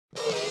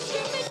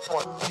To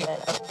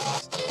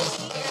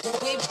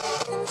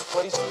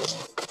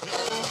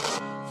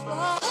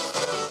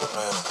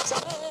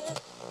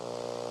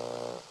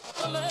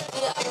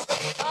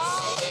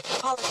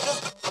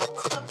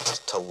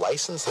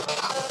license it.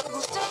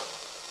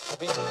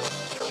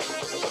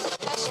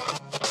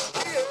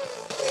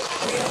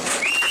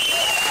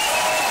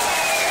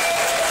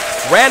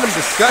 Random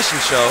discussion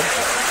show.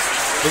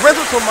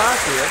 Larenzo Tomaz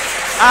here.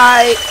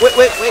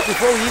 Wait,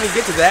 before we even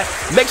get to that,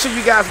 make sure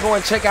you guys go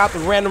and check out the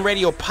Random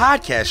Radio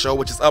podcast show,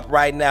 which is up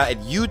right now at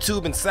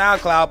YouTube and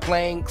SoundCloud,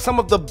 playing some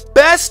of the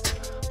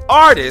best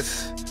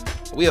artists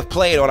we have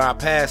played on our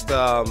past,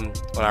 on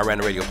our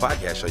Random Radio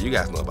podcast show. You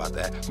guys know about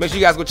that. Make sure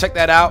you guys go check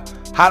that out.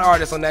 Hot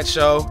artists on that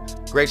show.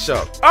 Great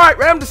show. All right,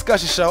 Random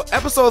Discussion Show,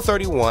 episode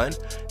 31.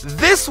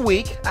 This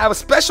week, I have a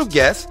special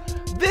guest.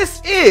 This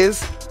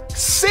is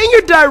Senior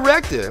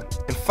Director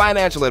and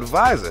Financial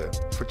Advisor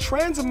for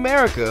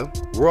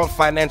Transamerica World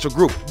Financial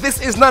Group.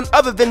 This is none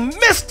other than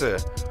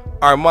Mr.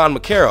 Armand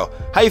McCarroll.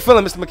 How you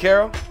feeling, Mr.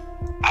 McCarroll?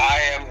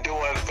 I am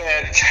doing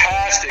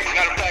fantastic.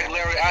 Matter of fact,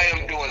 Larry, I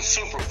am doing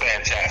super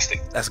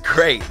fantastic. That's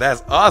great.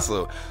 That's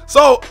awesome.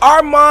 So,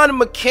 Armand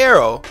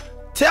McCarroll,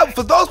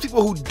 for those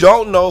people who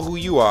don't know who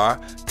you are,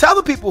 tell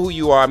the people who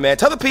you are, man.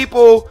 Tell the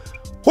people,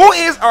 who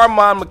is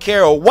Armand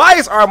McCarroll? Why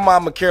is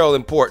Armand McCarroll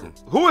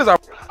important? Who is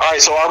Armand? All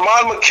right, so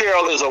Armand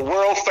McCarroll is a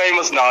world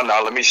famous. No,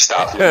 let me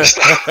stop. Larry,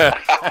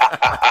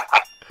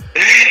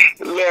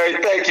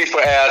 thank you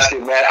for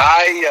asking, man.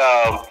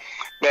 I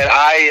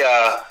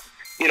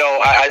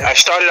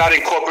started out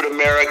in corporate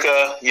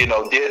America,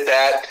 did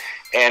that,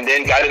 and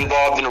then got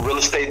involved in the real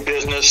estate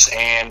business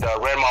and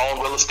ran my own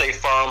real estate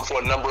firm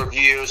for a number of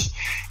years.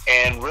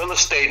 And real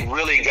estate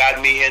really got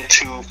me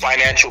into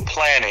financial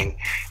planning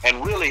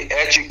and really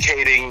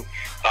educating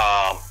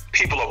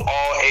people of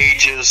all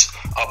ages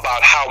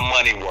about how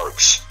money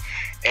works.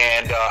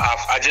 And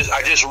I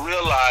just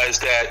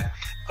realized that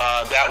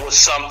that was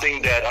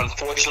something that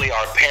unfortunately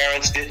our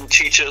parents didn't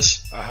teach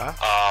us.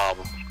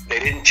 They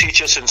didn't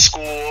teach us in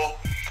school,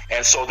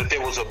 and so that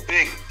there was a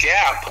big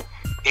gap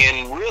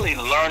in really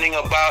learning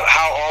about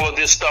how all of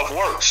this stuff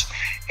works.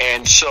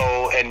 And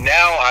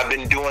now I've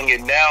been doing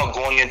it now,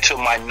 going into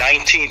my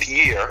 19th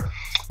year.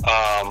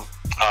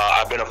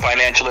 I've been a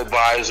financial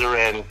advisor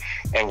and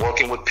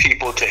working with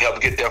people to help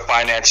get their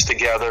finance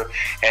together.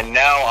 And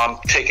now I'm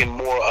taking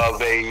more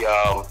of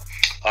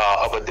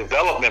a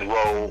development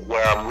role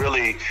where I'm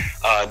really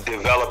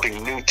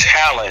developing new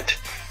talent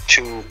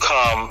to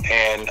come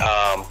and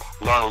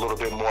learn a little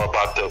bit more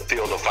about the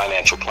field of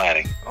financial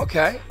planning.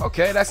 Okay,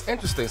 that's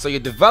interesting. So you're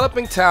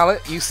developing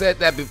talent. You said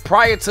that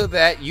prior to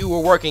that you were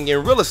working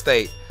in real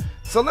estate.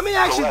 So let me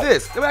ask you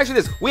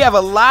this. We have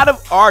a lot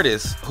of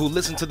artists who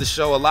listen to the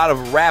show, a lot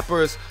of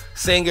rappers,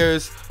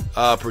 singers,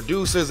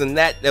 producers, and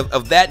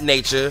of that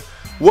nature.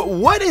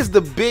 What is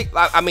the big?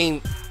 I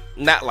mean,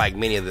 not like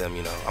many of them.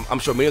 I'm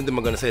sure many of them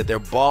are going to say that they're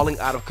balling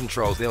out of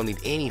control. So they don't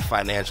need any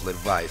financial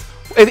advice.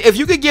 If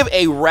you could give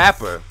a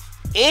rapper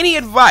any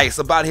advice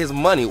about his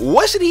money,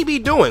 what should he be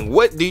doing?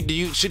 What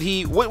should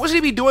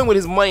he be doing with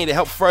his money to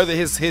help further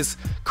his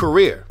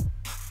career?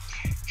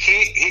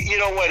 You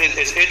know what?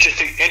 It's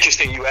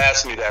interesting you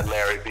asked me that,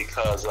 Larry,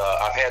 because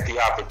I've had the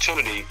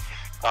opportunity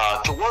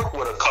to work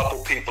with a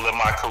couple people in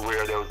my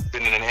career that have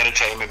been in the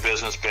entertainment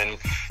business, been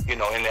in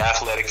the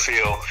athletic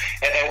field,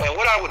 and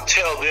what I would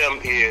tell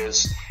them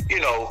is,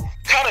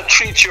 kind of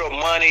treat your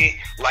money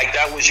like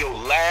that was your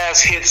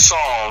last hit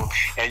song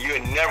and you're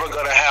never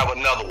going to have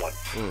another one.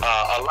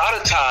 A lot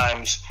of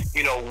times,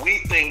 we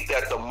think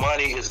that the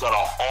money is going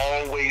to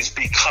always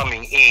be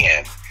coming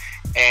in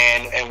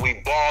and we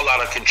ball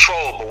out of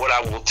control. But what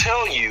I will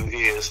tell you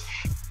is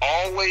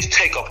always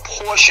take a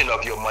portion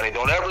of your money.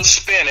 Don't ever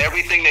spend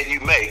everything that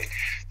you make.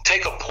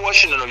 Take a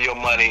portion of your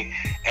money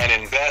and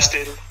invest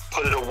it,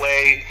 put it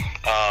away,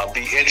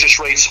 be interest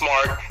rate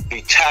smart,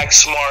 be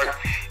tax smart.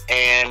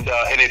 And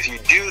if you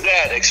do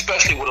that,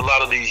 especially with a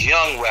lot of these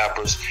young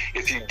rappers,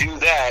 if you do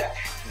that,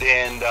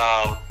 then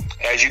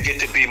as you get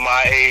to be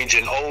my age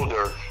and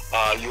older,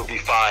 you'll be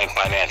fine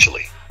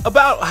financially.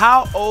 About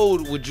how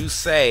old would you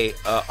say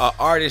an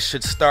artist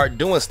should start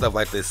doing stuff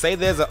like this? Say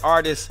there's an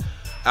artist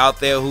out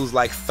there who's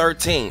like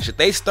 13. Should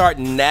they start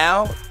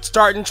now,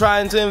 trying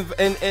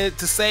to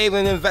save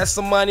and invest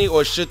some money,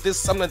 or should this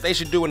something that they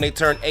should do when they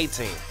turn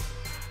 18?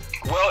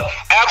 Well,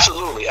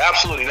 absolutely.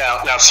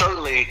 Now,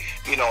 certainly,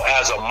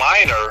 as a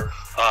minor,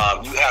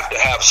 you have to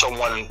have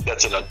someone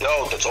that's an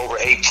adult that's over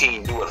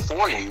 18 do it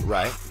for you.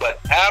 Right.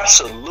 But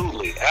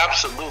absolutely,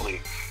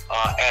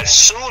 as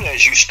soon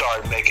as you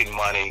start making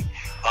money,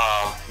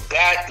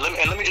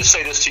 let me just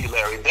say this to you,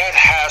 Larry, that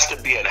has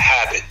to be a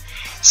habit.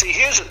 See,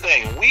 here's the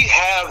thing: we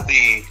have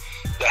the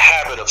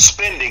habit of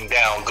spending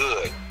down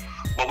good,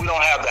 but we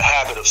don't have the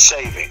habit of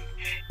saving.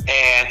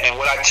 And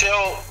what I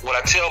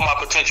tell my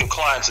potential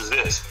clients is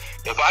this: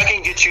 if I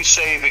can get you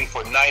saving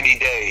for 90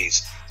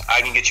 days,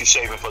 I can get you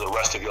saving for the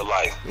rest of your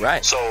life.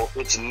 Right. So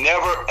it's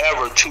never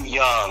ever too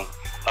young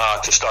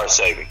to start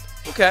saving.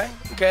 Okay,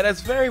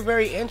 that's very,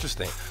 very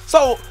interesting.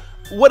 So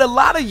what a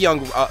lot of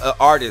young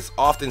artists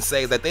often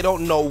say is that they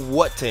don't know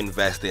what to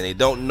invest in. They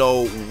don't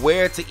know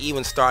where to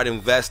even start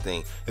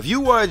investing. If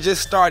you were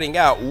just starting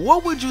out,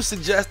 what would you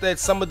suggest that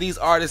some of these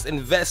artists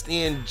invest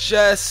in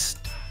just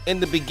in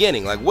the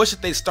beginning? Like, what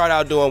should they start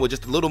out doing with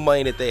just a little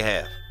money that they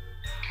have?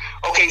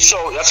 Okay,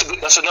 so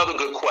that's another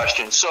good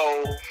question.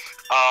 So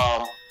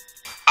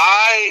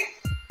I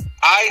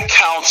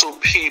counsel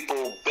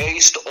people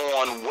based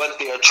on what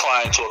they're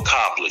trying to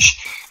accomplish.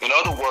 In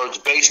other words,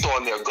 based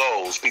on their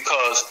goals,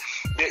 because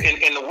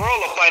in the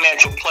world of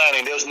financial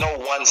planning, there's no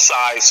one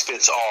size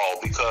fits all,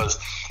 because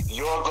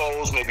your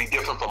goals may be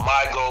different from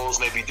my goals,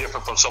 may be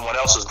different from someone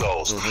else's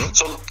goals. Mm-hmm.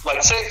 So,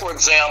 like, say, for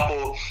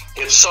example,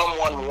 if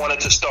someone wanted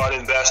to start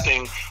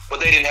investing, but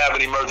they didn't have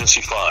an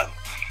emergency fund.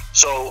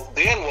 So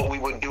then what we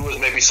would do is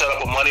maybe set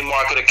up a money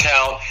market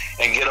account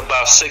and get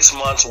about 6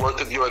 months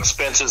worth of your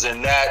expenses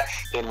in that.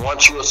 Then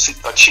once you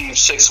achieve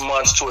 6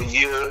 months to a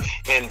year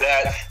in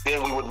that,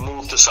 then we would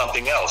move to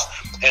something else.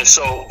 And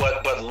so,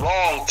 but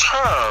long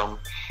term,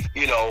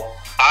 you know,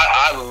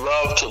 I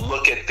love to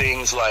look at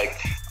things like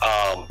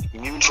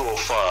mutual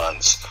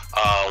funds.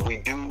 We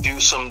do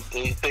some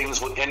things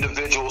with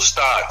individual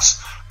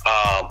stocks.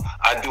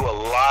 I do a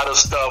lot of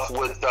stuff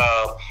with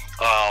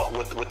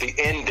the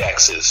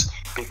indexes,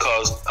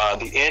 because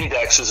the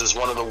indexes is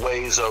one of the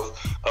ways of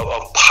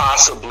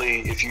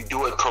possibly, if you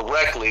do it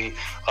correctly,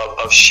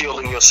 of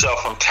shielding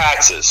yourself from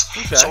taxes.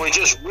 Okay. So it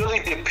just really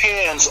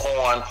depends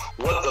on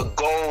what the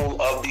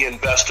goal of the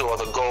investor or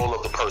the goal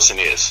of the person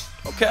is.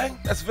 Okay,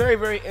 that's very,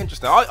 very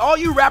interesting. All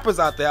you rappers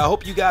out there, I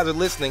hope you guys are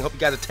listening. Hope you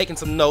guys are taking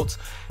some notes.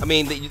 I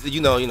mean,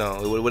 you know,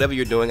 whatever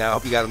you're doing, I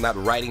hope you guys are not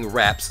writing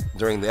raps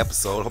during the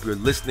episode. Hope you're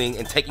listening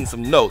and taking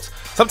some notes.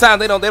 Sometimes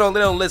they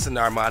don't listen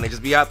to Armand. They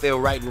just be out there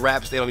writing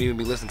raps. They don't even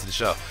be listening to the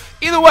show.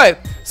 Either way,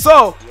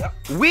 so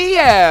we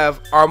have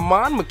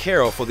Armand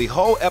McCarroll for the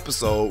whole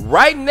episode.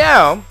 Right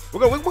now, we're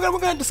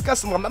gonna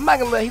discuss some. He's not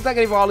gonna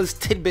give all his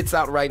tidbits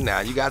out right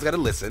now. You guys gotta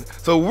listen.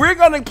 So we're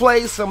gonna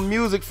play some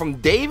music from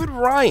David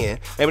Ryan.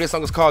 Maybe this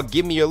song is called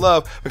 "Give Me Your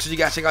Love." Make sure you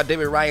guys check out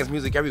David Ryan's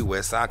music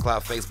everywhere: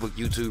 SoundCloud, Facebook,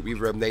 YouTube,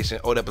 Reverb Nation,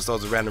 old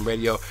episodes of Random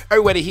Radio.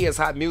 Everywhere that he has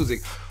hot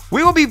music.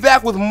 We will be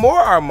back with more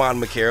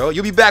Armand McCarroll.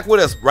 You'll be back with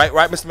us, right,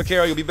 Mr.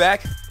 McCarroll? You'll be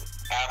back.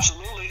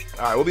 Absolutely.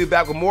 All right, we'll be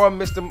back with more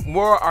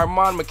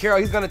Armand McCarroll.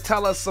 He's going to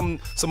tell us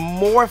some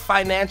more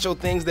financial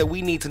things that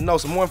we need to know,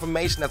 some more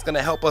information that's going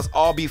to help us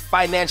all be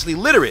financially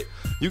literate.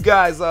 You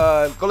guys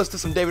go listen to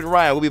some David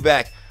Ryan. We'll be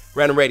back.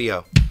 Random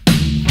Radio.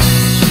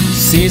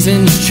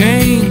 Seasons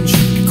change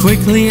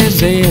quickly as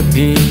they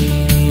appear.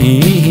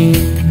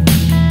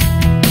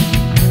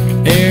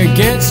 Air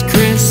gets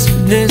crisp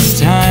this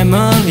time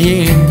of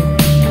year.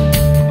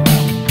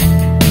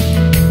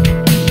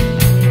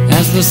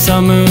 As the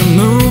summer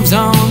moves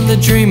on, the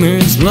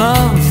dreamer's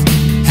love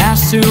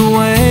has to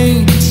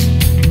wait.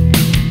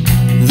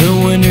 The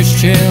winter's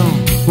chill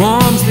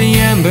warms the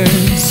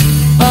embers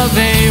of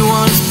a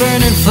once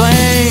burning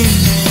flame.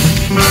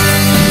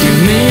 Give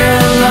me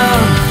your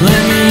love,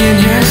 let me in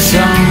your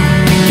song.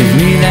 Give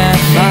me that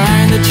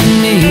fire that you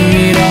need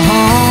me to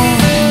hold.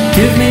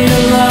 Give me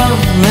your love,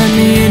 let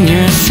me in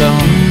your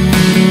song.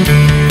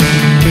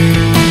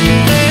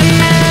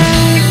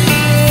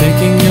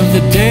 Thinking of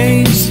the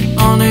days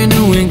on a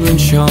New England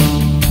shore,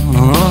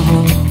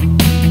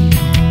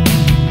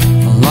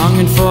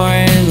 longing for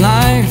a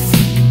life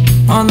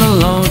on the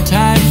low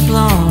tide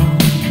floor.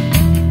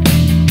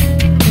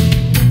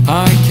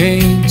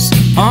 Arcades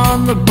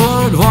on the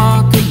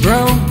boardwalk are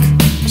broke,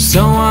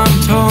 so I'm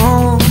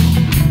told.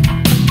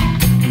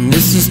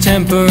 This is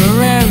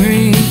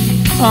temporary,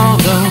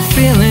 although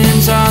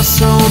feelings are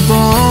so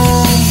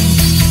bold.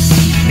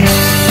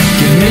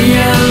 Give me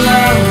your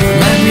love,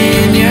 let me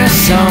in your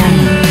song.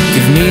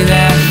 Give me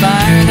that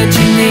fire that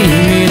you need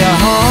me to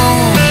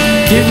hold.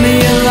 Give me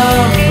your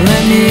love,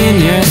 let me in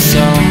your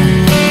song.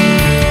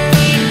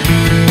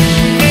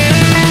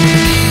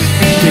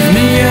 Give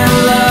me your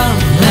love,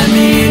 let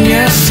me in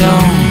your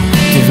song.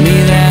 Give me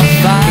that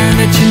fire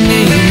that you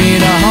need me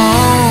to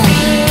hold.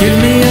 Give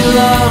me your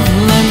love,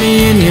 let me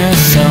in your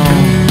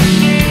song.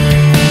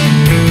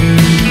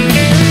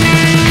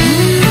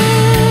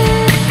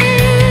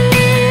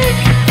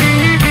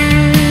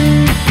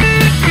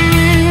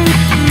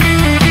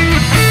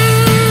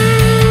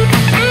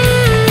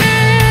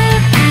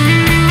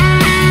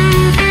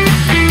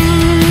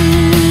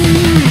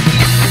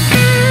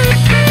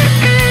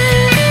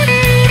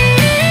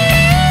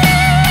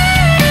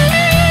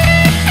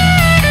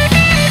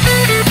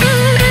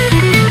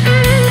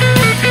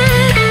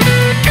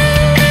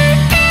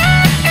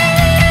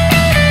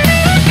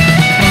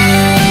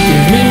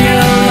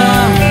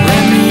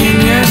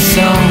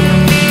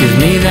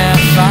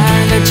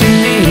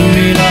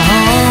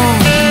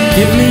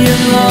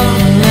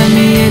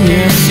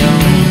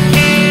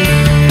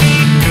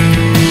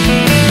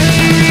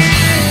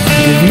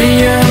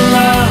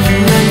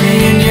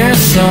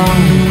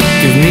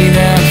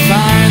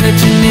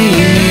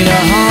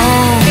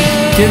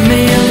 Give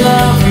me your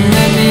love and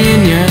let me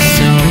in your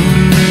song.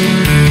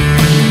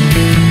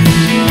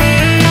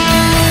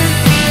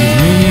 Give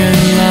me your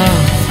love,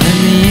 let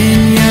me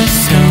in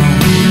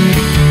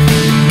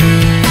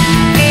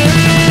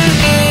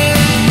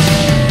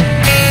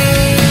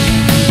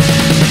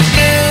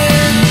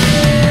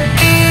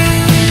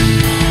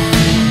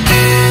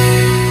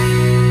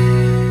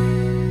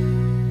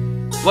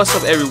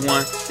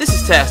everyone, this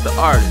is Taz the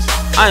Artist.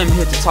 I am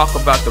here to talk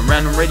about the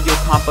Random Radio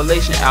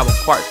Compilation Album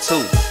Part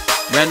 2.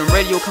 Random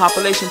Radio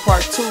Compilation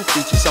Part 2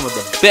 features some of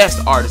the best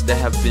artists that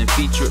have been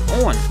featured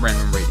on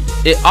Random Radio.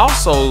 It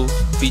also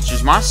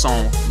features my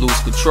song, Lose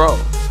Control.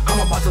 I'm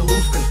about to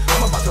lose control.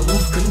 I'm about to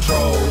lose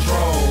control.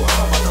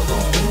 I'm about to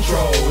lose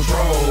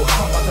control.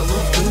 I'm about to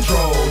lose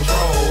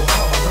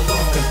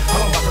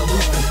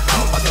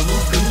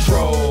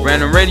control.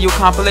 Random Radio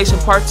Compilation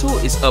Part 2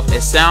 is up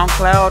at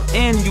SoundCloud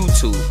and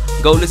YouTube.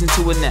 Go listen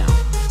to it now.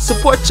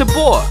 Support your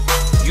boy.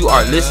 You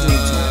are listening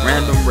to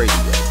Random Radio.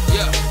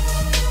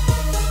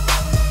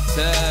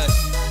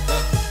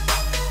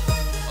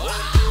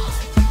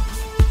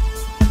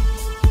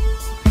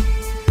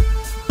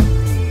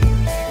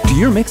 Do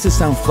your mixes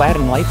sound flat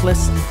and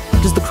lifeless?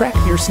 Does the crack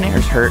of your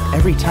snares hurt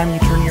every time you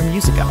turn your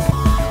music up?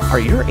 Are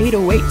your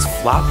 808s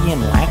floppy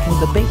and lacking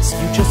the bass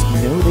you just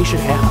know they should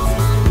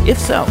have? If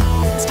so,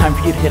 it's time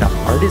for you to hit up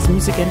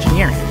ARTisMUSIC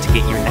Engineering to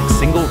get your next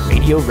single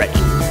radio ready.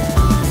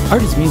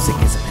 ARTisMUSIC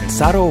is a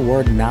Pensado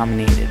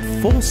Award-nominated,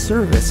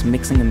 full-service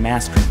mixing and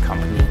mastering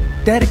company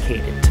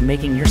dedicated to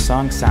making your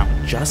song sound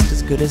just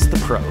as good as the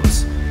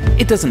pros.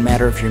 It doesn't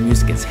matter if your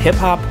music is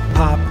hip-hop,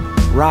 pop,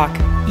 rock,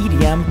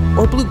 EDM,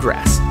 or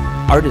bluegrass.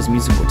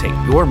 ARTisMUSIC will take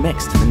your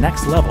mix to the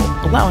next level,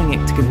 allowing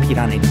it to compete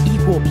on an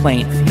equal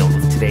playing field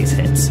with today's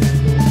hits.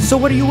 So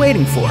what are you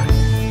waiting for?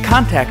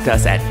 Contact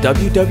us at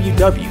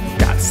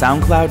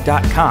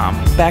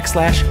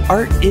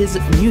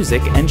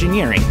www.soundcloud.com/ARTisMUSIC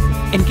Engineering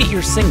and get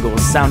your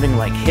singles sounding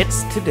like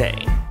hits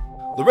today.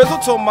 Larenzo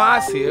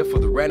Tomaz here for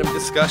the Random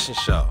Discussion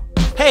Show.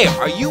 Hey,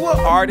 are you an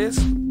artist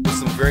with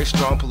some very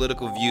strong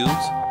political views?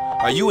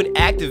 Are you an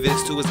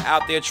activist who is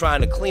out there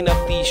trying to clean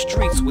up these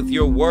streets with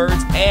your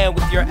words and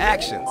with your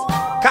actions?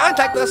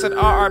 Contact us at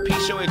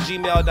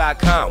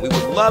rrpshow@gmail.com. We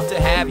would love to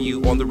have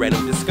you on the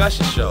Random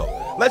Discussion Show.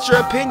 Let your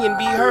opinion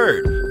be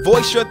heard.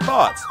 Voice your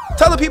thoughts.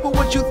 Tell the people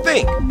what you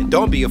think. And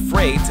don't be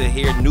afraid to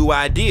hear new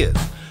ideas.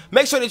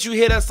 Make sure that you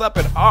hit us up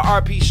at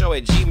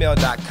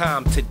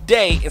rrpshow@gmail.com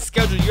today and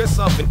schedule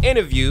yourself an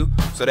interview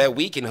so that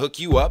we can hook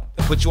you up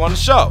and put you on the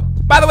show.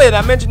 By the way, did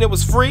I mention it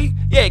was free?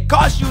 Yeah, it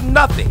costs you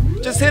nothing.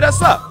 Just hit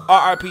us up,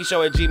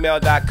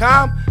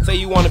 rrpshow@gmail.com. Say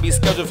you want to be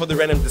scheduled for the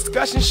Random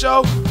Discussion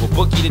Show. We'll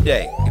book you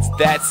today. It's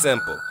that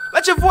simple.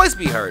 Let your voice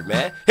be heard,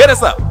 man. Hit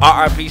us up,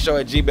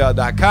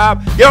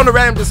 rrpshow@gmail.com. Get on the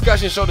Random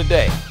Discussion Show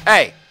today.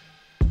 Hey,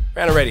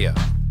 Random Radio.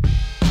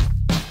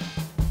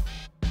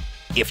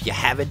 If you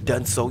haven't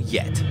done so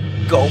yet,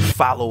 go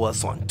follow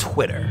us on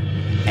Twitter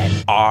at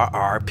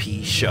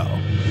RRP Show.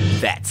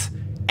 That's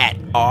at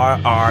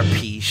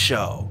RRP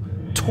Show.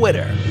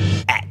 Twitter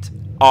at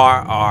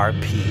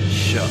RRP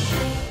Show.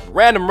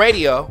 Random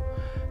Radio.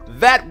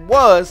 That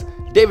was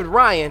David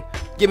Ryan.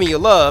 Give me your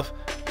love.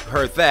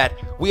 Heard that.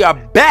 We are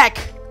back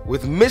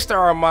with Mr.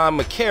 Armand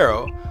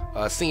McCarroll,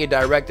 Senior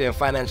Director and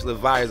Financial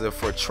Advisor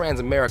for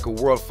Transamerica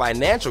World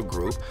Financial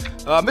Group.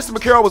 Mr.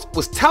 McCarroll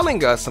was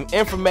telling us some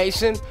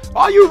information.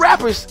 All you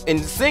rappers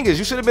and singers,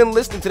 you should have been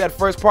listening to that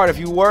first part. If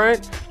you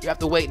weren't, you have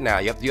to wait now.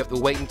 You have to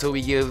wait until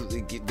we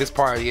get this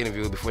part of the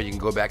interview before you can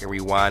go back and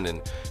rewind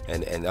and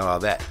all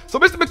that. So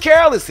Mr.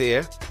 McCarroll is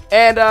here.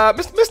 And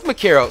Mr.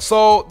 McCarroll,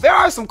 so there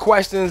are some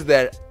questions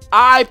that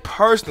I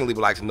personally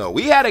would like to know.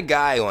 We had a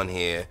guy on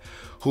here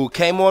who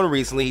came on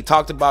recently. He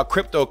talked about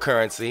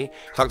cryptocurrency,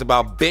 talked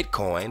about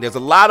Bitcoin. There's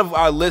a lot of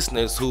our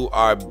listeners who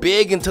are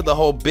big into the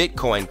whole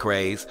Bitcoin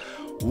craze.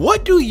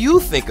 What do you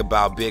think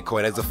about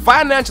Bitcoin? As a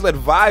financial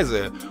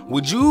advisor,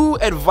 would you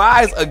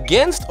advise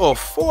against or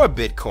for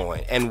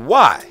Bitcoin, and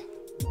why?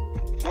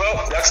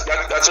 Well, that's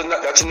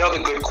another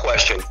good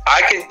question.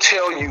 I can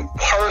tell you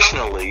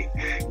personally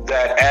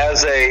that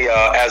as a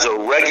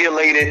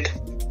regulated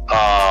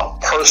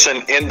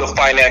person in the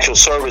financial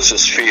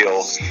services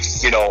field,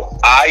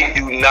 I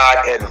do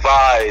not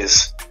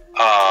advise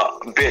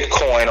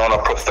Bitcoin on a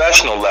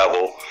professional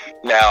level.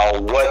 Now,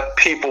 what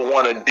people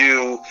want to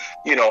do,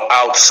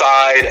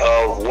 outside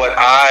of what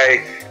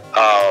I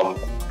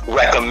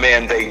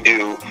recommend they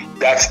do,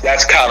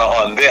 that's kind of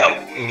on them.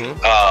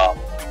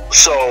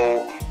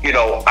 So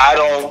I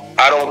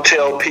don't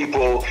tell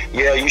people,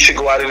 yeah, you should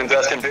go out and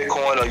invest in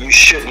Bitcoin or you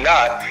should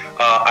not.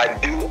 I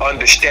do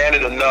understand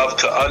it enough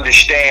to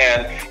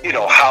understand,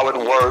 how it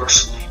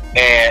works,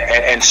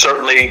 and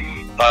certainly,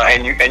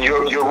 and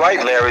you're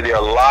right, Larry. There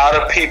are a lot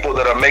of people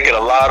that are making a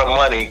lot of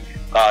money,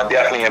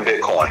 definitely in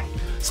Bitcoin.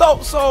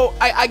 So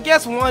I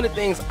guess one of the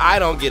things I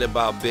don't get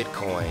about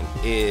Bitcoin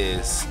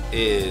is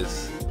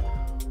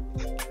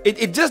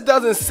it just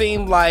doesn't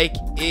seem like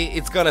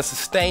it's gonna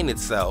sustain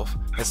itself.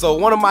 And so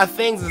one of my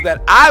things is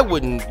that I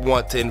wouldn't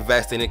want to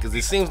invest in it because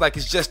it seems like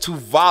it's just too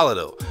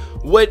volatile.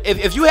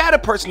 If you had a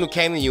person who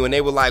came to you and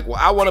they were like, well,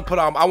 I want to put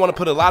a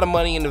lot of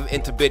money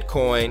into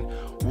Bitcoin,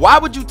 why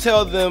would you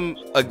tell them,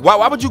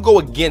 why would you go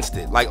against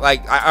it? Like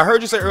I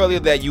heard you say earlier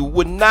that you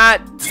would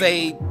not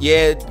say,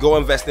 yeah, go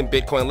invest in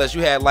Bitcoin unless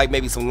you had like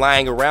maybe some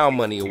lying around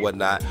money or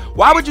whatnot.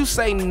 Why would you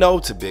say no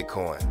to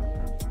Bitcoin?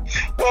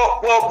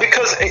 Well,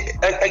 because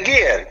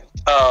again,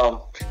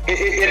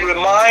 it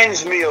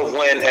reminds me of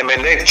when,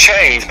 they've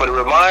changed, but it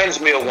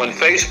reminds me of when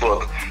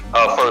Facebook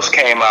first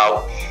came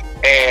out,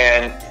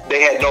 and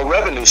they had no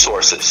revenue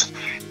sources.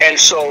 And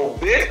so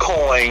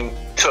Bitcoin,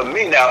 to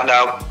me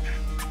now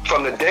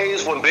from the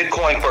days when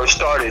Bitcoin first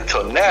started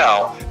till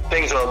now,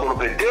 things are a little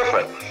bit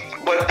different.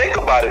 But think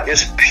about it,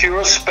 it's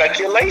pure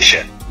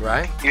speculation.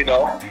 Right. You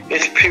know,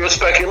 it's pure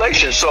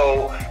speculation.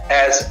 So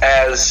as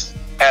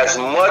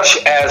much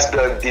as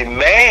the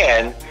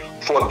demand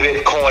for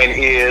Bitcoin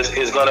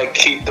is going to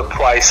keep the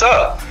price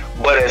up.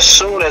 But as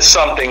soon as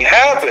something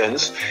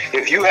happens,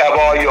 if you have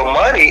all your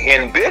money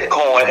in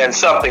Bitcoin and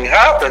something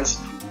happens,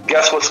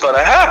 guess what's going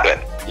to happen?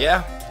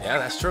 Yeah,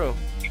 that's true.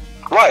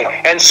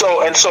 Right. And so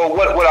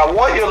what I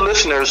want your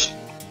listeners,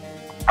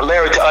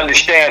 Larry, to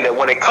understand that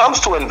when it comes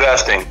to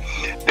investing,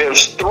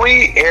 there's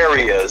 3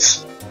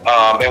 areas,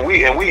 and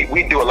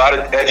we do a lot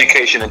of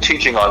education and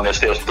teaching on this.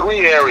 There's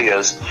 3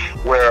 areas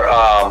where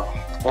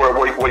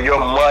your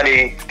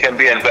money can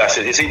be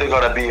invested. It's either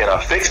going to be in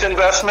a fixed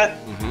investment,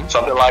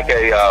 something like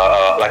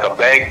a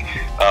bank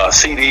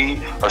CD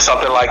or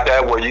something like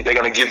that, where they're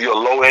going to give you a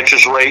low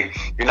interest rate.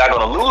 You're not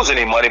going to lose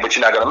any money, but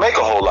you're not going to make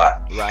a whole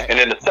lot. Right. And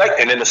then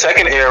the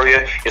second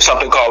area is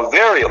something called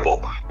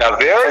variable. Now,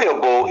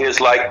 variable is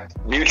like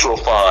mutual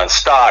funds,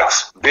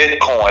 stocks,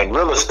 Bitcoin,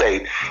 real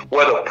estate,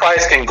 where the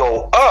price can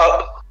go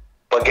up,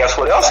 but guess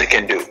what else it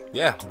can do?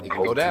 Yeah, it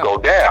can go down. Go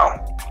down.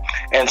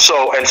 And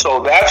so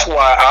that's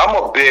why I'm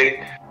a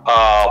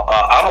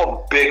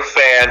big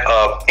fan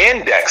of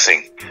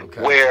indexing,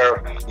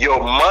 where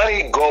your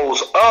money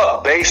goes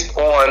up based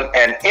on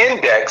an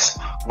index,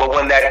 but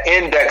when that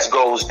index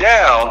goes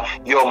down,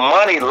 your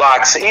money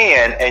locks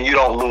in and you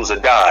don't lose a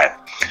dime.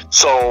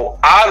 So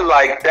I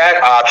like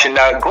that option.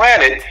 Now,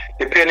 granted,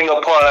 depending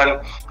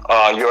upon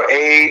your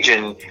age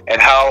and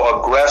how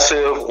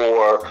aggressive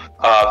or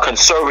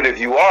conservative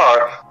you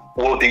are,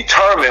 will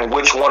determine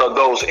which one of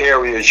those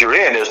areas you're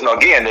in. There's no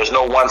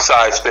one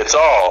size fits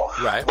all.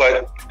 Right.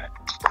 But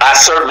I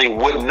certainly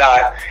would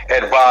not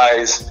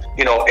advise,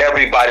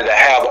 everybody to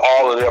have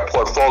all of their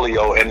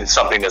portfolio in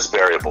something that's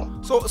variable.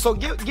 So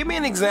give me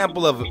an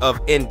example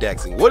of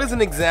indexing. What is an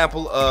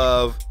example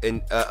of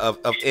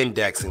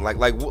indexing?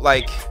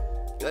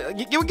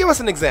 Give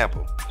us an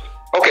example.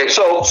 Okay,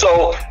 so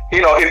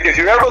if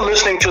you're ever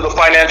listening to the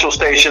financial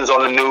stations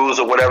on the news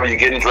or whatever, you're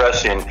getting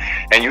dressed in,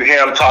 and you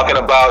hear them talking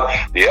about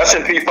the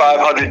S&P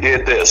 500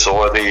 did this,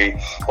 or the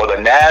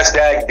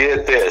NASDAQ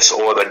did this,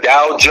 or the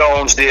Dow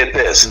Jones did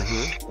this.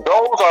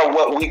 Those are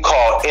what we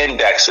call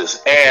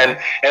indexes. And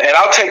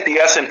I'll take the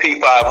S&P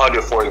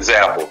 500 for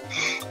example.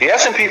 The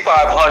S&P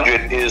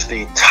 500 is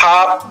the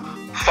top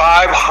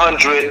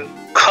 500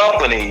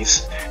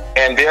 companies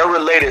and their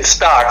related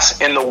stocks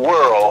in the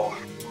world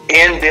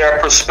in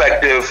their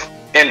respective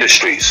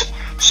industries.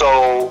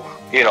 So,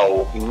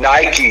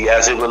 Nike,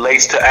 as it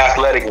relates to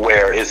athletic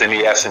wear, is in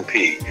the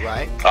S&P.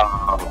 Right.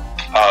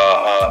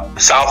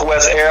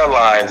 Southwest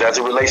Airlines, as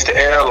it relates to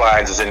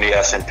airlines, is in the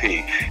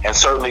S&P. And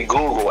certainly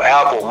Google,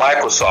 Apple,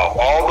 Microsoft,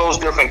 all those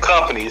different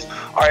companies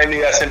are in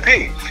the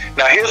S&P.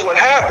 Now, here's what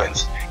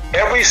happens.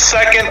 Every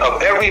second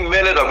of every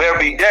minute of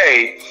every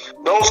day,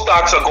 those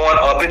stocks are going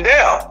up and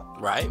down.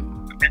 Right.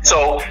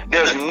 So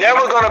there's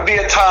never going to be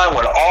a time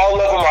when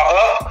all of them are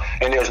up,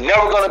 and there's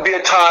never going to be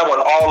a time when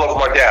all of them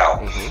are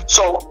down.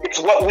 So it's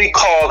what we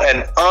call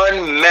an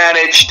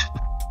unmanaged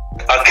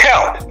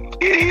account.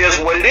 It is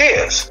what it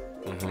is.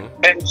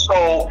 And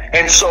so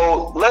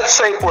let's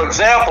say, for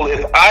example,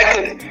 if I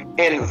could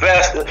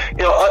invest,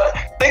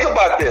 think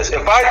about this.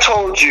 If I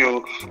told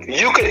you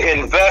you could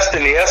invest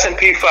in the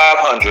S&P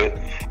 500,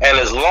 and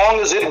as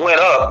long as it went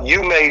up,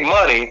 you made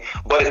money,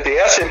 but if the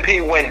S&P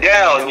went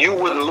down, you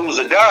wouldn't lose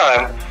a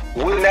dime,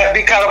 wouldn't that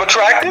be kind of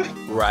attractive?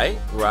 Right.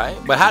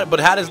 But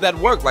how does that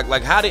work?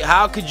 Like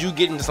how could you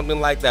get into something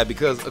like that?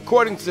 Because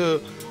according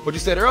to what you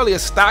said earlier,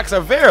 stocks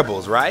are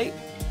variables, right?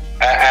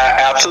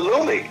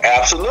 Absolutely.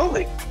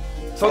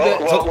 So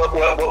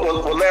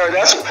well, Larry,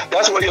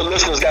 that's where your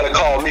listeners got to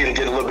call me to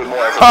get a little bit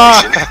more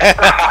information.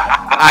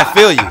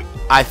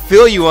 I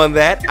feel you on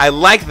that. I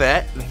like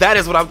that. That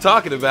is what I'm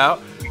talking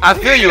about. I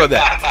feel you on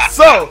that.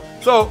 So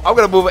I'm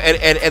gonna move,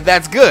 and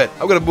that's good.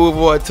 I'm gonna move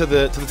on to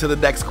the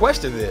next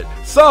question then.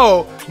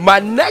 So my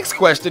next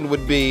question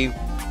would be,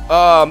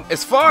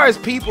 as far as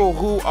people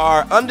who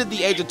are under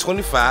the age of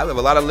 25, I have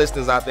a lot of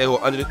listeners out there who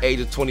are under the age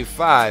of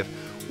 25.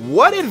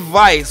 What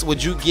advice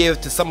would you give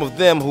to some of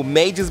them who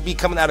may just be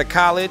coming out of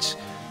college?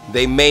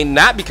 They may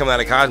not be coming out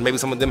of college. Maybe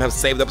some of them have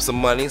saved up some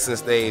money since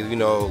they,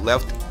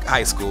 left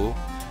high school.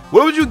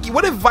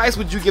 What advice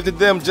would you give to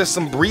them? Just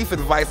some brief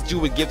advice that you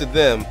would give to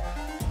them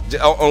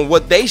on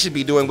what they should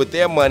be doing with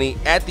their money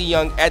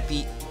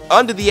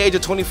under the age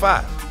of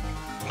 25.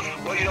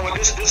 Well, you know what?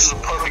 This is a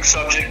perfect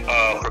subject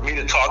for me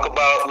to talk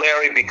about,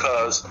 Larry,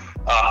 because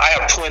I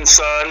have twin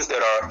sons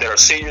that are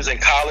seniors in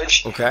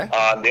college. Okay.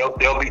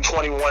 They'll be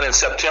 21 in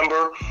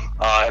September,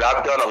 and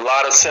I've done a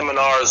lot of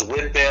seminars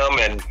with them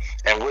and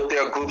with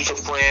their groups of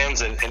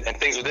friends and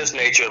things of this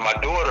nature. My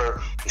daughter,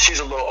 she's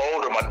a little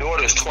older. My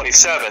daughter is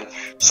 27,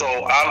 so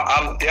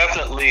I'm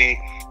definitely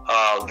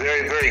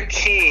very, very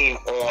keen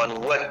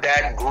on what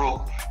that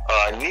group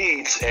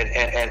needs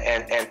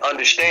and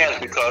understands,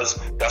 because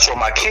that's where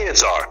my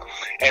kids are.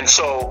 And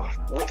so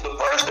the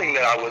first thing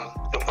that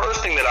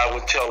I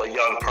would tell a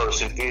young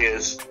person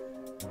is,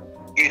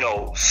 you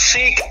know,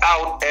 seek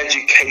out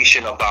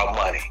education about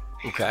money.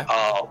 Okay.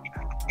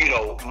 You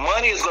know,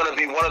 money is going to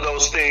be one of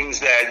those things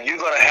that you're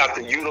going to have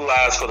to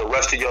utilize for the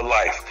rest of your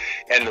life.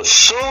 And the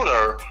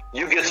sooner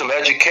you get some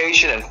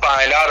education and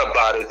find out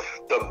about it,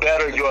 the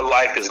better your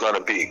life is going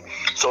to be.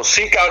 So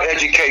seek out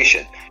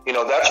education. You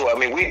know, that's what I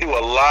mean. We do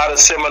a lot of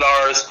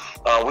seminars.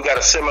 We got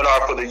a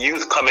seminar for the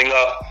youth coming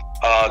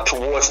up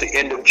towards the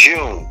end of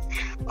June.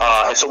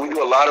 And so we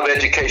do a lot of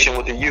education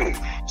with the youth.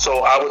 So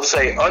I would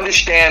say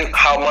understand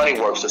how money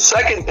works. The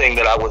second thing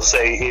that I would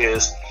say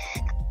is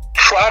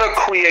try to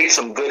create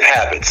some good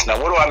habits.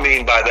 Now, what do I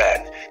mean by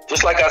that?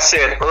 Just like I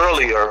said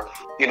earlier,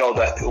 you know,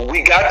 that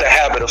we got the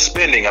habit of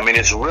spending. I mean,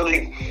 it's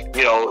really,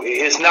 you know,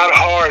 it's not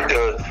hard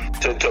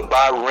to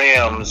buy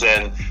rims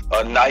and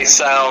a nice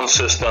sound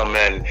system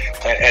and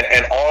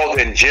all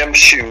the gym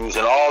shoes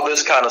and all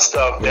this kind of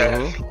stuff that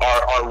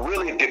are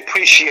really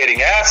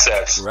depreciating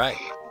assets. Right.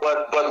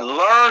 But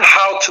learn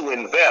how to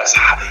invest.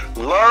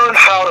 Learn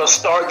how to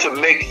start to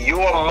make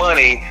your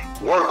money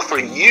work for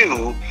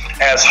you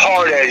as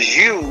hard as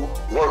you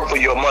work for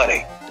your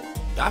money.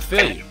 I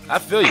feel you.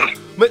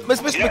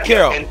 Mr.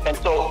 McCarroll.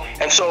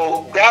 And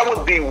so that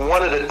would be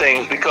one of the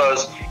things,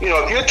 because, you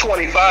know, if you're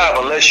 25,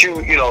 unless you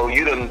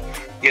done,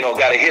 you know,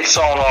 got a hit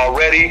song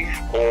already,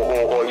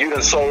 or you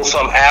done sold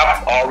some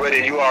app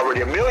already, you're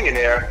already a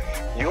millionaire,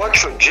 your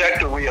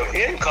trajectory of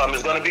income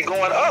is going to be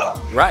going up.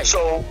 Right.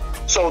 So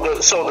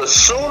the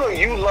sooner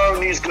you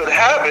learn these good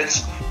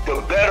habits,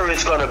 the better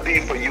it's going to be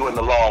for you in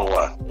the long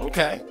run.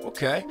 Okay.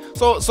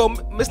 So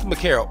Mr.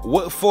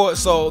 McCarroll,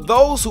 so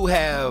those who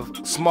have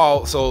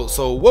small,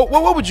 so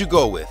what would you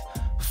go with?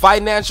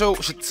 Financial?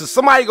 Should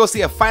somebody go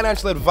see a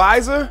financial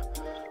advisor,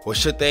 or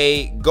should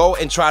they go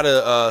and try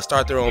to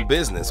start their own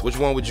business? Which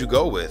one would you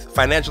go with?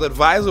 Financial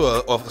advisor,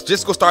 or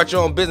just go start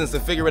your own business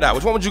and figure it out?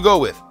 Which one would you go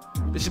with?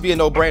 This should be a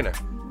no-brainer.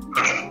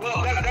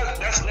 Well,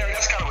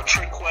 that's kind of a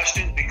trick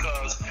question,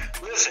 because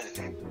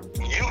listen,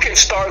 you can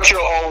start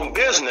your own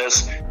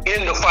business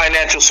in the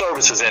financial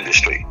services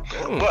industry.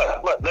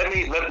 But let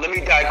me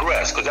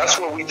digress, because that's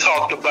where we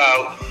talked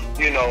about,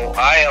 you know,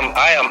 I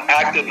am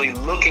actively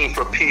looking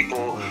for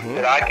people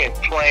that I can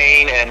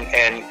train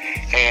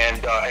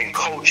and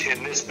coach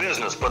in this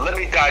business. But let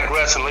me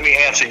digress and let me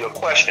answer your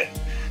question.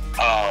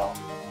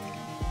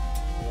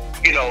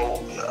 You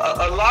know,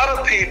 a lot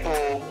of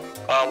people,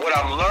 what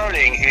I'm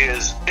learning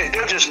is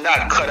they're just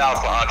not cut out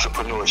for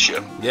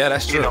entrepreneurship. Yeah,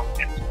 that's true.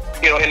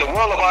 You know, in the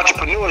world of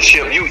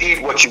entrepreneurship, you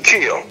eat what you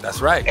kill.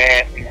 That's right.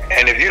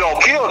 And if you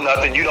don't kill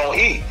nothing, you don't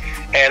eat.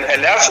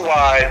 And that's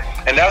why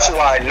 9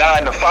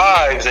 to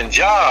 5s and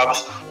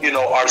jobs, you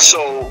know, are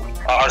so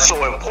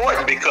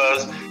important,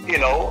 because, you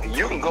know,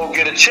 you can go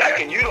get a check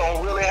and you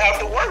don't really have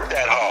to work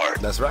that hard.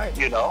 That's right.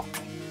 You know.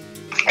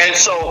 And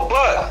so,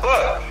 but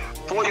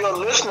for your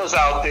listeners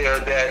out there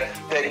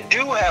that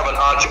do have an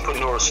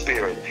entrepreneur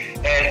spirit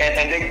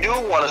and they do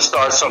want to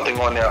start something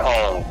on their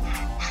own,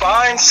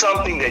 find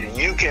something that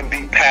you can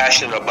be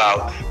passionate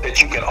about,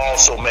 that you can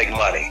also make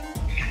money.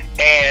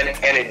 And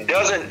it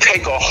doesn't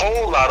take a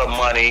whole lot of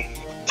money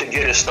to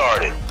get it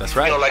started. That's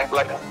right. You know,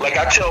 like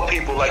I tell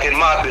people, like in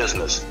my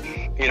business,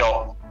 you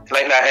know,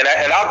 like now,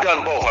 and I've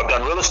done both. I've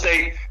done real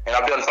estate and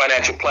I've done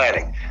financial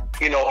planning.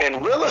 You know,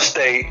 in real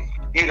estate,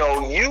 you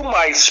know, you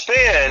might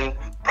spend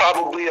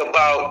probably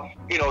about,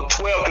 you know,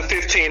 $1,200 to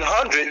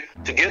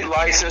 $1,500 to get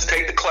licensed,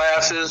 take the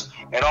classes,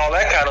 and all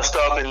that kind of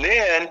stuff. And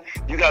then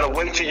you got to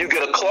wait till you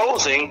get a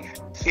closing,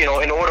 you know,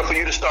 in order for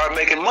you to start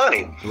making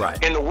money.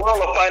 Right. In the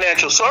world of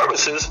financial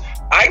services,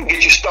 I can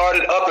get you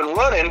started up and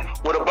running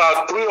with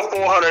about $300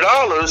 or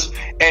 $400,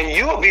 and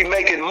you'll be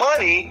making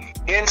money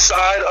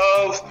inside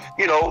of,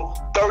 you know,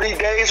 30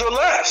 days or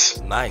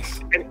less. Nice.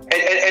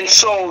 And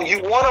so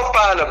you want to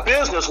find a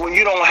business where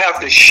you don't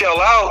have to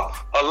shell out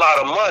a lot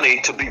of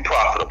money to be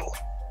profitable.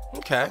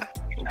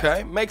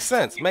 Okay, makes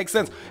sense.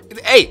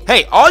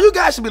 Hey, all you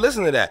guys should be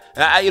listening to that.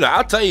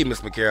 I'll tell you,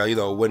 Mr. McCarroll, you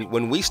know,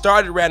 when we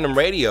started Random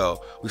Radio,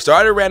 with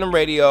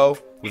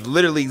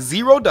literally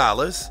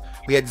 $0.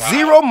 We had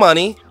zero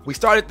money. We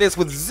started this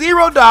with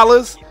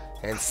 $0.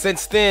 And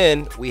since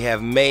then, we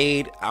have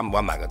made, I'm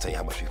not going to tell you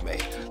how much we've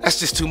made. That's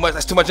just too much.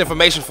 That's too much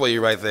information for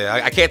you right there.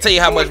 I can't tell you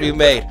how much we've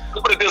made.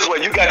 Put it this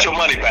way, you got your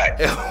money back.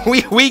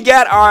 we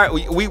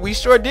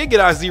sure did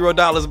get our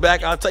 $0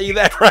 back. I'll tell you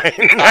that right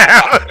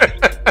now.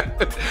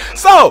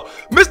 So,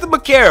 Mr.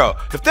 McCarroll,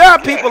 if there are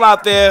people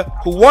out there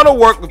who want to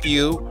work with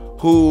you,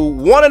 who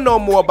want to know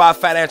more about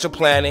financial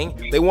planning,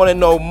 they want to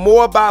know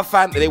more about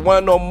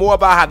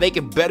how they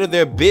can better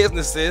their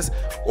businesses,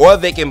 or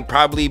they can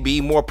probably be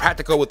more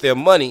practical with their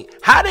money,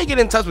 how do they get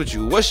in touch with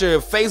you? What's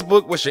your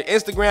Facebook? What's your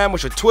Instagram?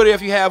 What's your Twitter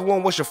if you have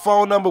one? What's your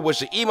phone number?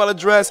 What's your email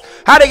address?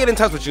 How do they get in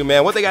touch with you,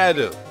 man? What they gotta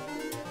do?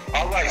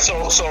 All right, so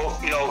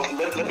you know,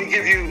 let me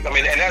give you, I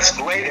mean, and that's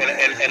great,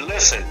 and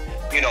listen,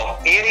 you know,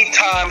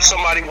 anytime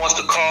somebody wants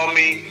to call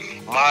me,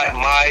 my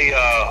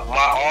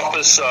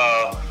office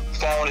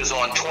phone is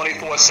on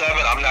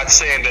 24/7. I'm not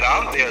saying that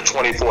I'm there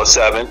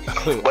 24/7,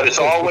 but it's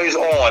always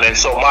on. And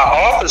so my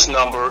office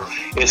number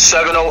is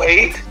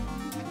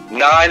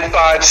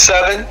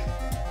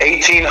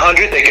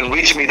 708-957-1800. They can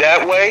reach me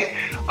that way.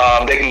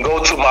 They can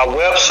go to my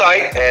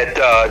website at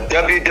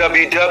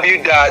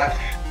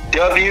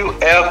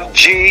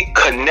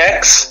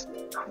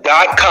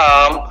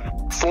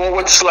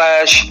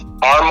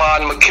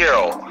www.wfgconnects.com/Armand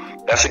McCarroll.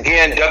 That's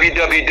again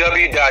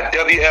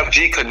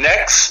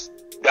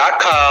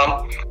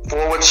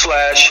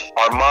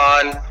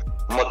www.wfgconnects.com/Armand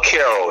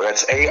McCarroll.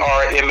 That's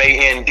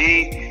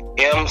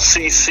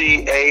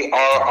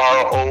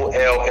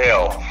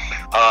ARMANDMCCARROLL.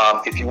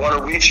 If you want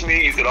to reach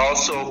me, you can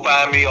also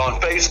find me on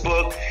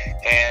Facebook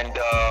and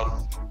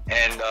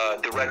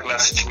direct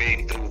message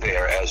me through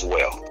there as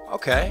well.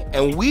 Okay,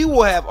 and we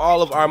will have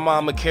all of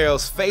Armand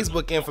McCarroll's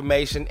Facebook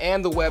information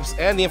and the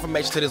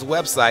information to this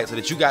website so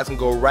that you guys can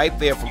go right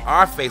there from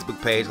our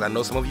Facebook page. And I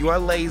know some of you are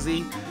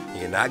lazy.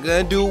 You're not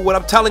gonna do what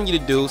I'm telling you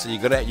to do, so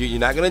you're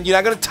not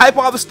gonna type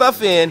all the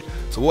stuff in.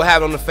 So we'll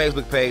have it on the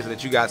Facebook page so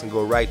that you guys can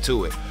go right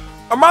to it.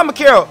 Armand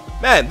McCarroll,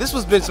 man, this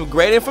has been some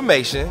great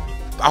information.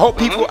 I hope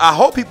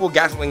people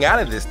got something out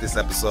of this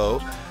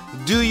episode.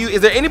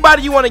 Is there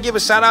anybody you want to give a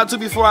shout out to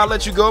before I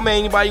let you go, man?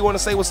 Anybody you want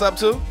to say what's up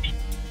to?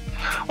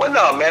 Well,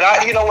 no, man.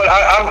 You know what?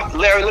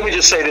 Larry, let me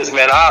just say this,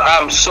 man.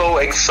 I'm so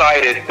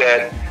excited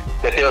that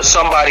there's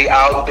somebody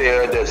out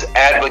there that's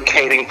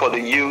advocating for the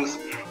youth,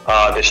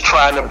 that's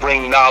trying to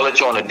bring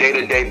knowledge on a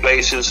day-to-day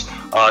basis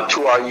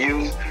to our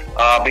youth,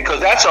 because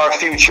that's our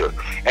future.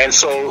 And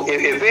so,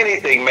 if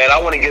anything, man, I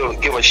want to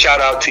give a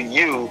shout out to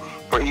you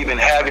for even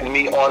having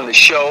me on the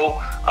show.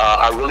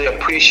 I really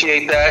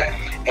appreciate that.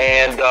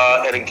 And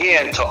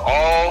again, to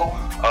all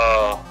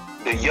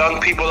the young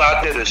people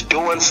out there that's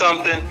doing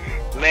something,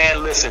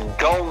 man, listen,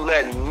 don't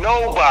let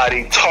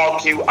nobody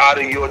talk you out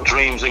of your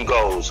dreams and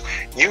goals.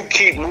 You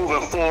keep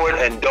moving forward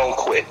and don't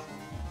quit.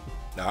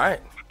 All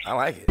right, I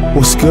like it.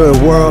 What's good,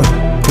 world?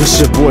 It's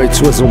your boy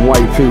Twizm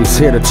Whyte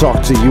here to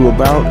talk to you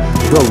about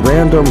the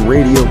Random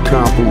Radio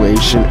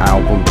Compilation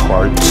Album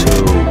Part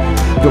 2.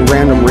 The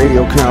Random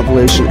Radio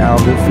Compilation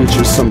album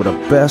features some of the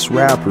best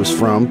rappers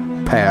from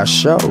past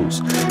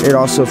shows. It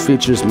also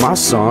features my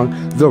song,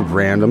 The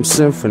Random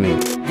Symphony.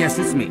 Yes,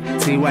 it's me,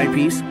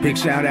 TYP's, big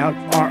shout out,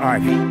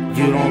 RRP.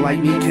 You don't like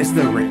me, kiss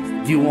the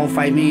ring. You won't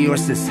fight me or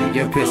sissy,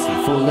 you're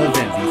pissy. Full of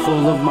envy,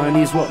 full of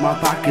money's what my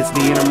pockets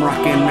be. And I'm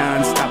rocking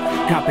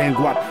non-stop, cop and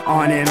guap,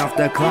 on and off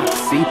the clock,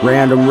 see?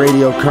 Random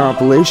Radio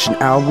Compilation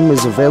album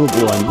is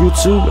available on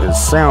YouTube and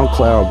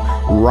SoundCloud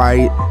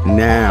right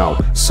now.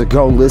 So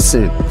go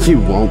listen, you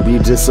won't be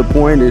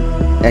disappointed.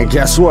 And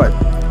guess what?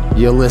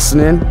 You're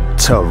listening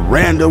to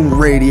Random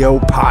Radio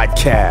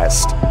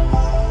Podcast.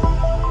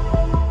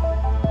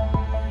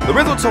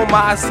 Larenzo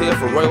Tomaz here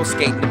for Royal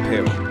Skating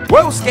Apparel.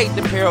 Royal Skating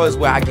Apparel is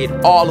where I get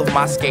all of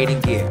my skating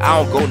gear.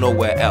 I don't go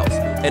nowhere else.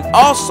 And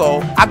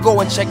also, I go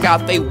and check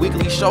out their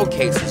weekly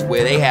showcases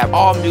where they have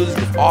all music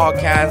of all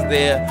kinds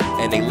there,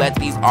 and they let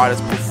these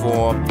artists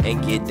perform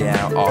and get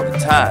down all the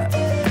time.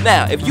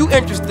 Now, if you're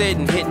interested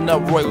in hitting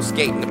up Royal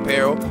Skating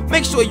Apparel,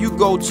 make sure you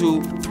go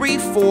to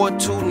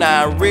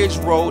 3429 Ridge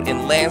Road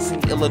in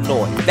Lansing,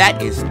 Illinois. That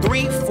is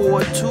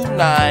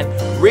 3429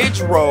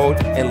 Ridge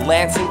Road in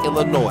Lansing,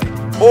 Illinois.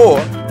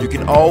 Or you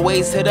can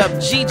always hit up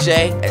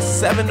GJ at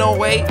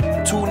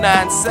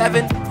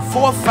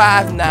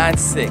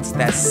 708-297-4596.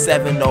 That's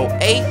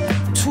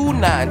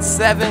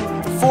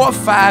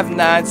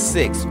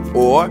 708-297-4596.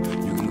 Or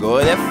you can go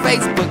to their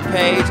Facebook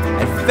page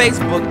at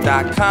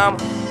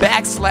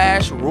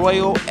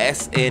facebook.com/Royal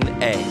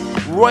SNA.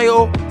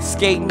 Royal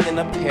Skating and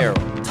Apparel.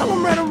 Tell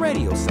them Random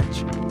Radio sent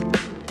you.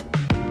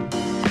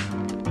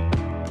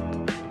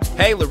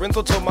 Hey,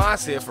 Larenzo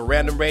Tomaz here for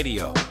Random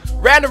Radio.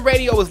 Random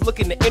Radio is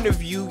looking to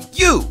interview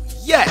you.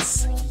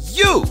 Yes,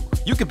 you.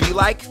 You could be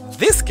like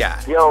this guy.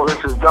 Yo,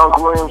 this is Dunk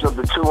Williams of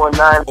the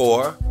 219.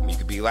 Or you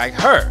could be like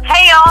her.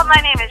 Hey y'all,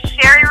 my name is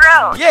Sherry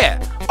Rose.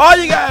 Yeah, all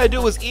you gotta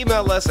do is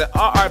email us at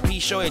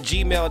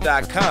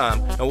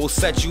rrpshow@gmail.com and we'll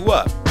set you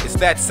up. It's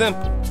that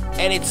simple.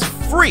 And it's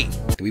free.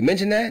 Did we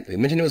mention that? Did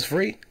we mention it was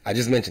free? I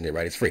just mentioned it,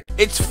 right? It's free.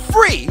 It's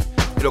free.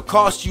 It'll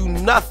cost you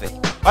nothing.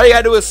 All you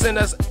gotta do is send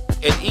us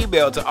an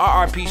email to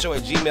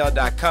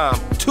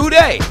rrpshow@gmail.com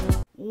today.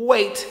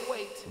 Wait,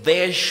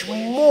 there's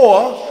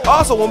more.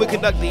 Also, when we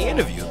conduct the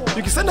interview,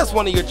 you can send us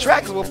one of your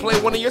tracks and we'll play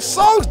one of your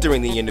songs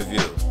during the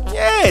interview.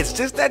 Yeah, it's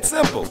just that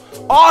simple.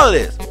 All of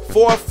this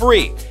for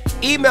free.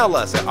 Email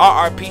us at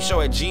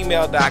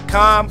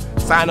rrpshow@gmail.com.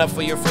 Sign up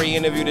for your free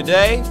interview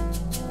today.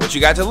 What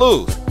you got to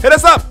lose? Hit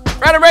us up,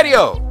 Random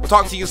Radio. We'll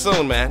talk to you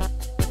soon, man.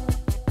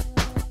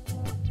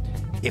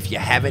 If you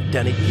haven't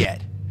done it yet,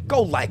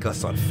 go like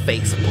us on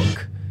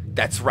Facebook.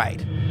 That's right,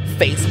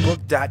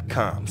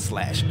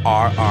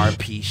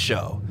 facebook.com/RRP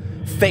Show.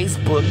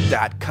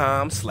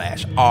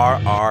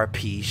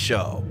 Facebook.com/RRP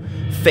Show.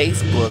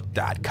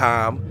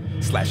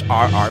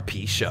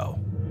 Facebook.com/RRP Show.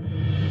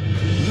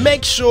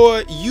 Make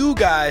sure you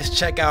guys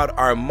check out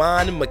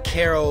Armand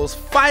McCarroll's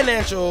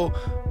financial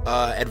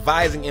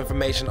advising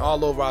information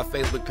all over our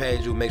Facebook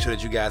page. We'll make sure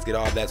that you guys get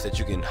all that so that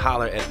you can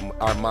holler at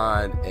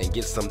Armand and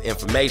get some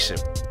information.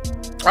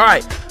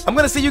 Alright, I'm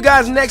going to see you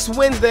guys next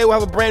Wednesday. We'll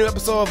have a brand new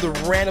episode of the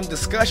Random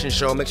Discussion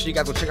Show. Make sure you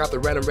guys go check out the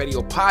Random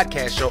Radio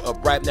Podcast Show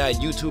up right now at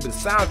YouTube and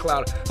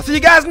SoundCloud. I'll see you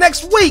guys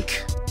next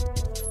week.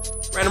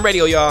 Random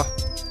Radio, y'all.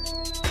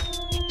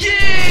 You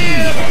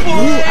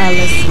are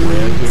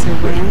listening to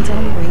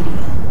Random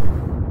Radio.